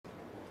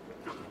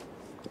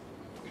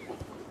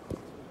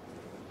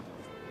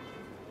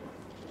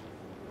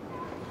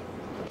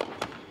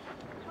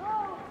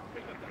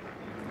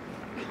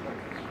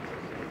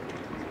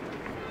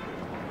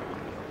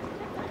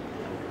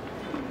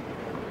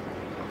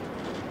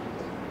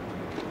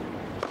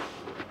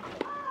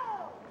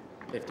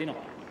59.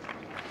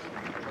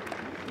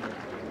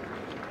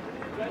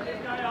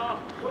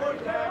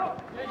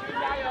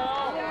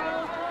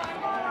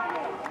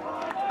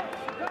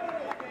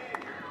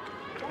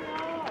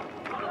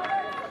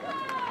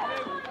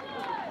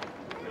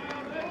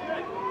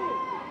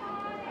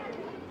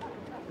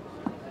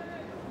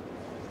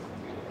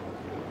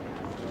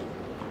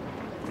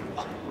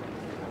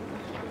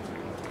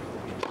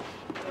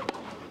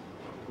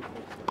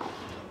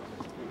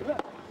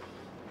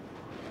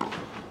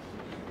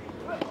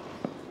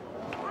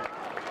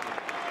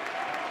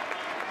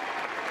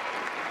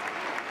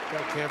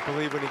 I can't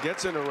believe when he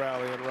gets in a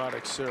rally on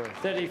Roddick's serve.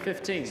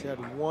 30-15. He's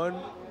had one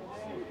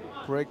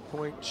break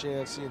point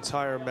chance the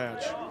entire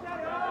match.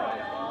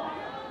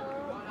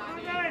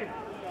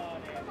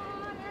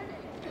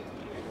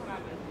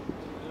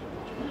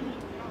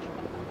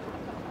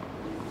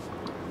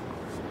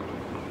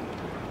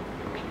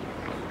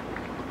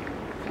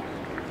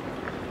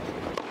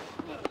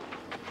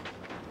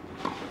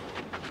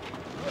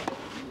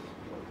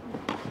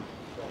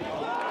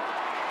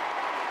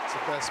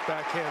 Best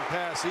backhand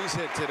pass he's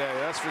hit today,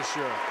 that's for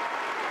sure.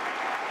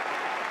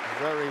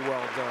 Very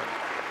well done.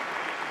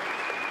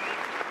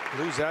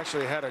 Lu's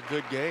actually had a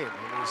good game.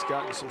 I mean, he's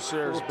gotten some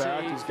serves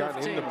back, he's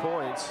gotten into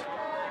points.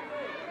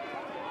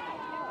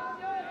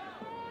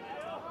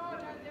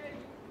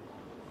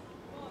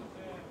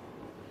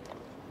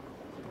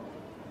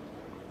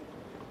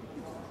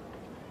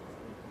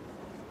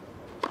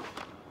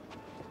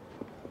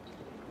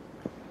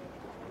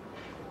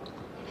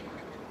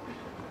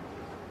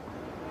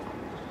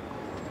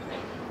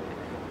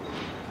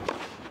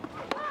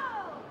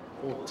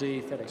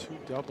 Two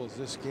doubles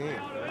this game.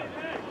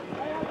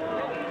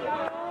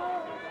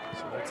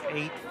 So that's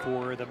 8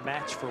 for the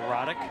match for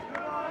Roddick.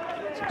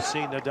 So you've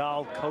seen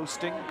Nadal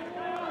coasting.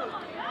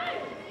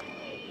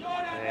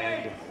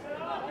 And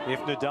if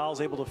Nadal's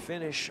able to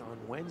finish on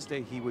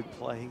Wednesday, he would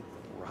play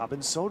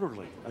Robin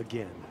Soderling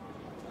again.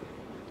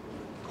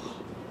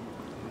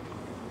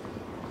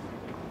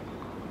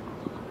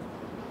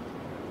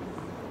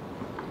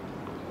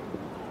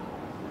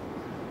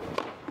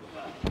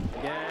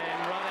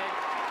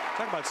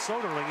 Talking about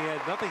Soderling, he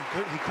had nothing.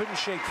 He couldn't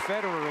shake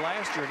Federer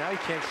last year. Now he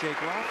can't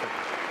shake Rafa.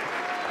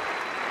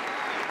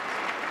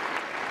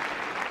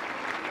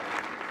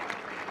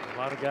 A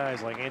lot of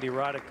guys like Andy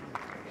Roddick,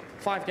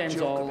 5 games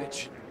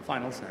Djokovic, all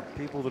finals now.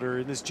 People that are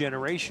in this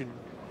generation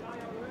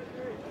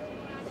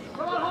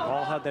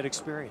all had that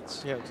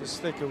experience. Yeah,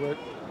 just think of what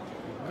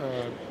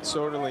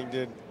Soderling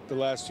did the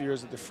last 2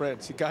 years at the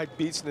French. The guy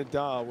beats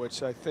Nadal,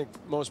 which I think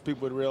most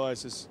people would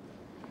realize is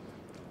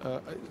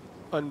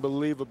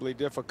unbelievably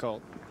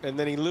difficult. And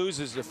then he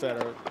loses to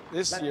Federer.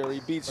 This year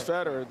he beats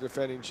Federer,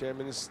 defending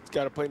champion. He's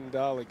got to play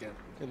Nadal again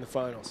in the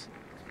finals.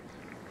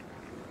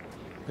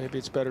 Maybe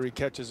it's better he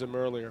catches him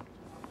earlier,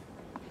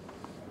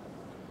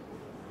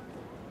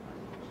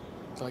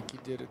 like he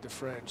did at the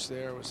French.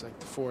 There was like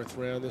the 4th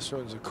round. This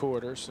one's a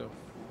quarter, so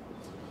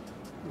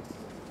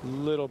a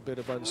little bit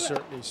of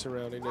uncertainty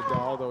surrounding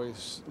Nadal, though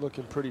he's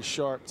looking pretty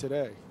sharp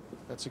today.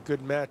 That's a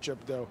good matchup,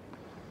 though,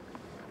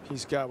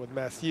 he's got with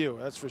Mathieu,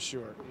 that's for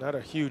sure. Not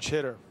a huge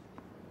hitter.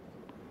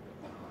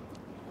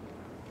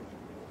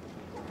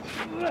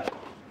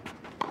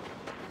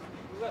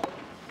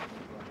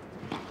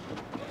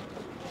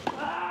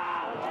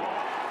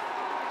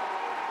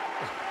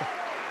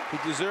 He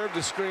deserved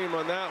a scream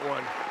on that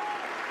one.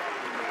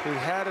 He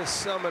had to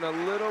summon a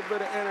little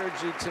bit of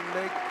energy to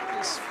make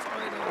this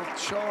final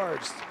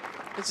charge.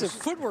 It's the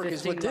footwork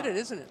is what did it,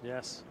 isn't it?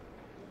 Yes.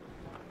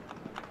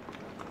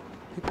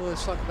 People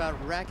always talk about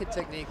racket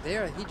technique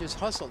there. He just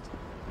hustled.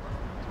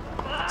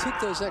 Took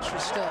those extra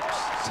steps.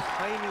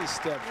 Tiny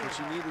steps, which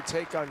you need to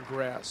take on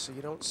grass so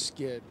you don't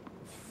skid.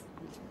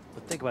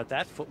 But think about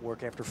that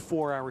footwork after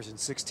 4 hours and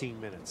 16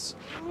 minutes.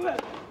 The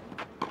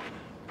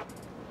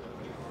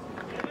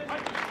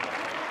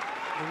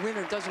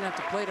winner doesn't have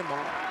to play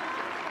tomorrow.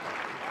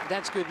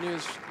 That's good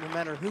news no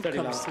matter who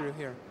comes through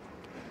here.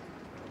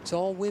 It's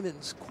all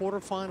women's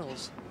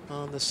quarterfinals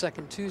on the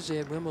 2nd Tuesday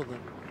at Wimbledon.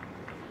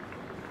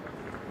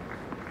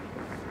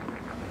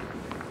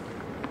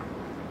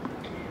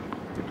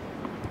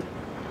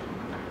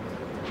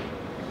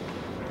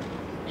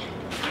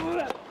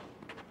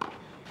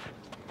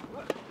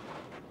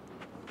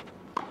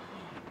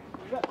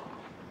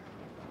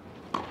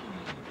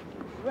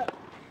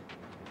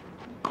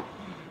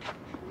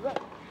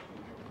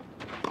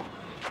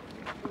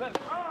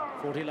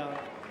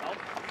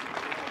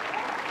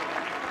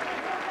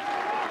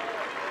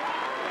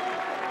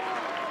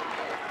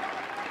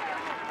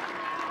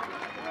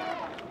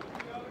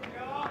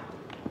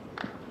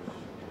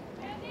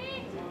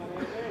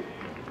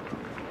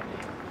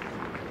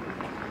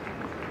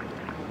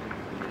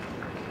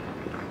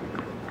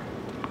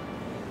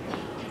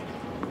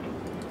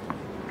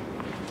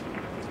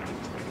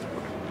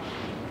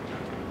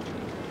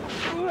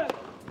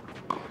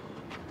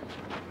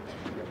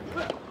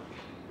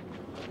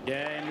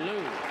 Game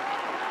Lu.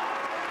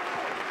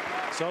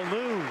 So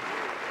Lu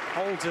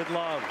holds it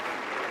love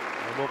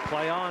and will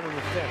play on in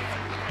the 5th.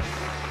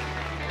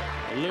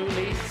 Lu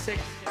leads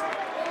 6.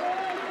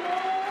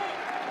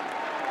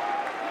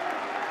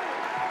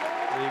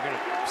 you're going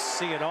to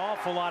see an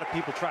awful lot of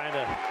people trying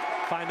to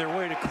find their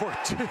way to court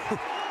 2.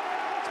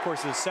 Of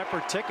course, a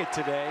separate ticket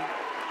today.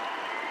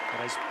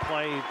 And as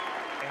play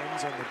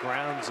ends on the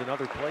grounds and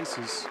other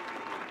places,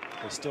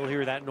 they still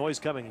hear that noise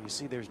coming. And you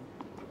see there's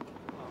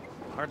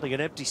hardly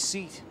an empty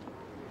seat.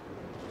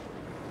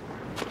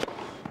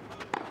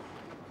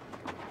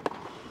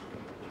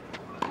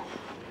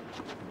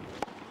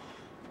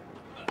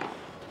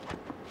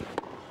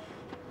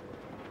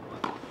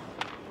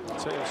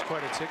 So it was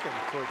quite a ticket in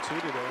court 2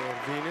 today on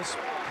Venus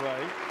play.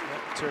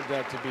 That turned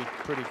out to be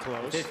pretty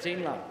close.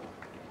 15 love.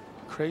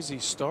 Crazy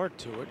start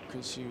to it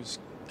because she was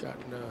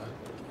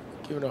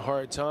given a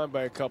hard time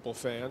by a couple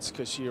fans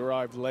because she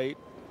arrived late,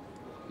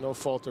 no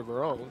fault of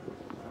her own.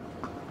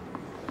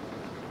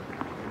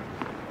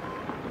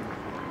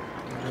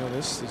 Now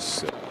this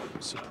is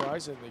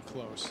surprisingly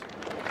close.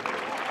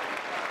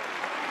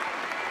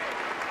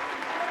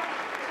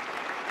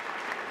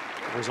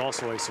 There was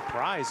also a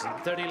surprise.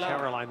 30 love.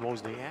 Caroline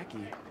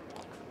Wozniacki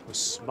was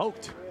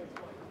smoked.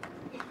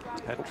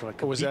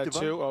 Was that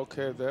 2?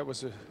 Okay, that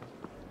was a.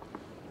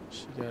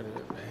 She got it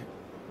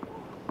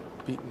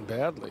beaten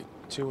badly.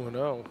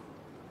 2-0.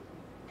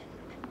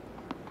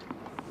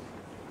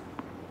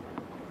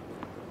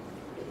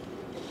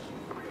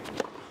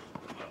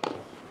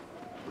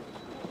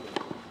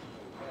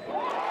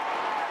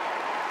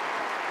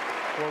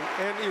 Well,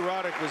 Andy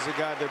Roddick was the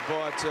guy that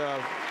bought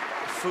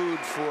food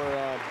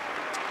for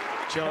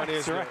John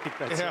Isner.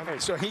 That's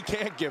right. So he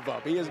can't give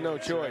up. He has no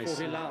choice.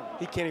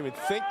 He can't even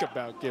think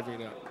about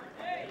giving up.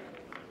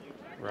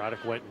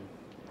 Roddick went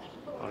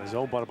on his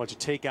own, bought a bunch of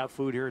takeout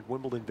food here at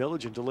Wimbledon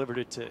Village and delivered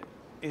it to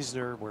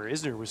Isner, where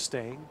Isner was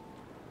staying.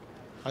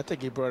 I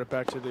think he brought it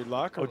back to the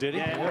locker room. Oh, did he?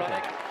 Yeah,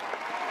 Roddick.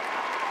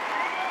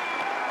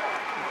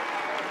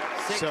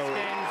 6 So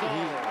games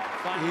over.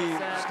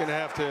 he's going to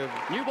have to.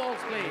 New balls,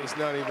 please. It's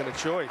not even a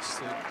choice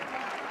to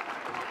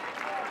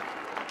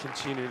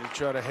continue to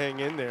try to hang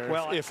in there.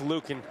 Well, if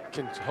Lou can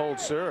hold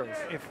serve.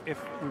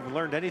 If we've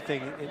learned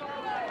anything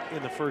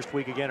in the first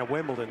week again at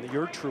Wimbledon,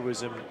 your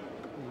truism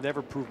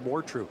never proved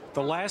more true.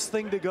 The last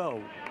thing to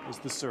go is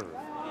the serve.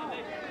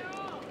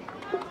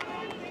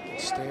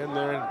 Stand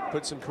there and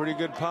put some pretty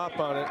good pop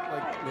on it,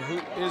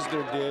 like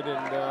Isner did,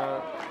 and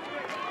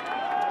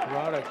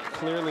Roddick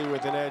clearly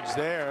with an edge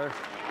there.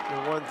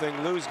 The one thing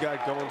Lou's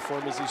got going for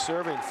him is he's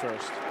serving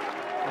first.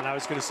 And I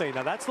was going to say,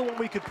 now that's the one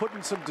we could put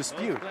in some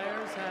dispute.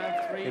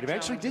 It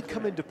eventually did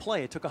come into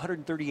play. It took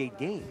 138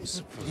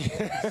 games.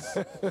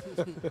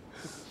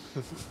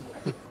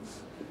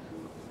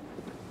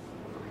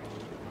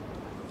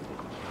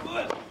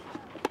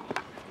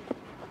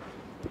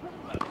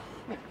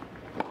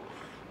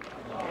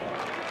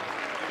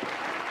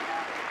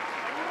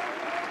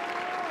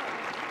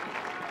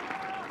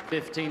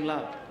 $15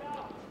 love.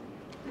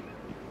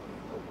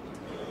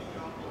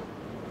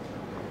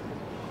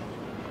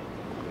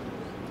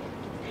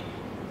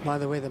 By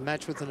the way, the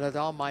match with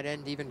Nadal might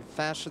end even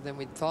faster than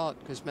we thought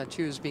because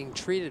Mathieu is being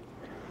treated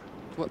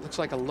with what looks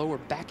like a lower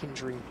back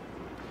injury.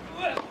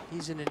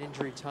 He's in an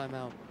injury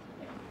timeout.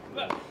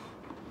 Will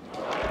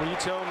you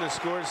tell him the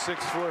score is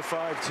 6-4,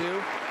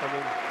 5-2? I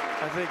mean,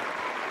 I think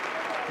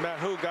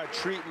Mathieu got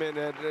treatment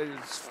at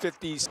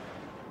 50s.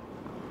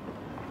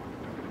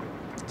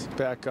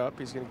 Back up.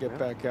 He's going to get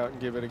back out and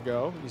give it a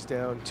go. He's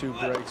down 2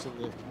 breaks in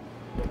the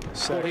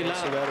second,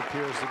 so that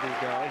appears to be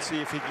gone. See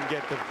if he can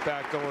get the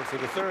back going for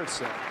the third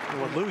set.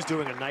 Well, Lou's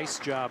doing a nice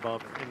job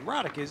of, and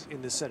Roddick is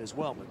in this set as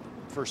well, but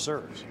first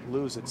serves.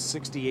 Lou's at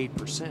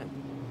 68%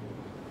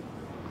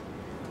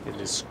 in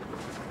this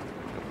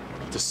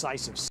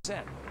decisive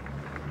set.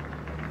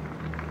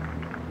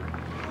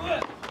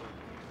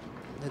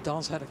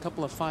 Nadal's had a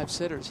couple of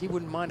 5-setters. He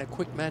wouldn't mind a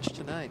quick match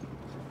tonight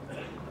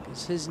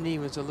because his knee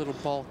was a little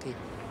bulky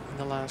in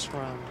the last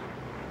round.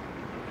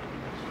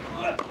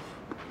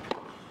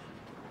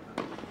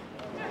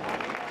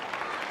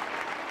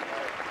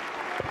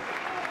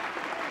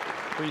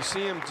 Well, you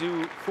see him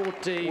do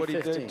 40, what he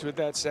 15. did with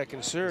that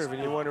second serve,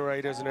 and you wonder why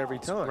he doesn't every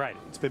time. Right.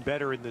 It's been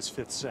better in this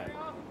 5th set.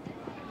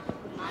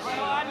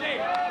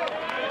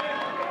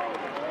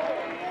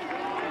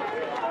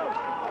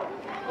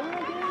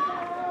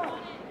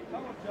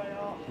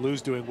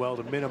 Lou's doing well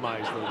to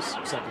minimize those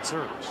second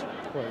serves.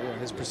 Well, yeah,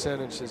 his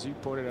percentage, as you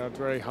pointed out,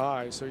 very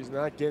high, so he's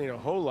not getting a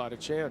whole lot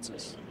of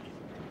chances.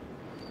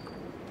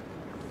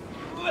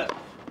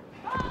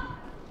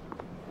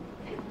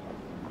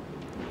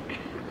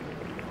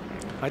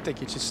 I think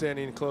he's just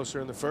standing closer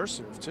in the first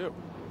serve, too.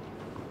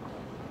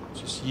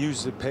 Just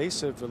use the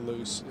pace of the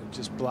loose and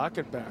just block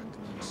it back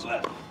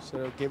instead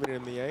of giving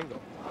him the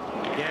angle.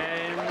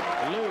 Game,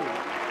 Lou.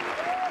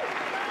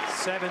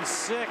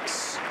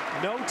 7-6.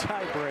 No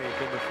tie break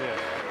in the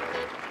 5th.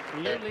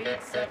 Lou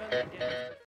leads 7.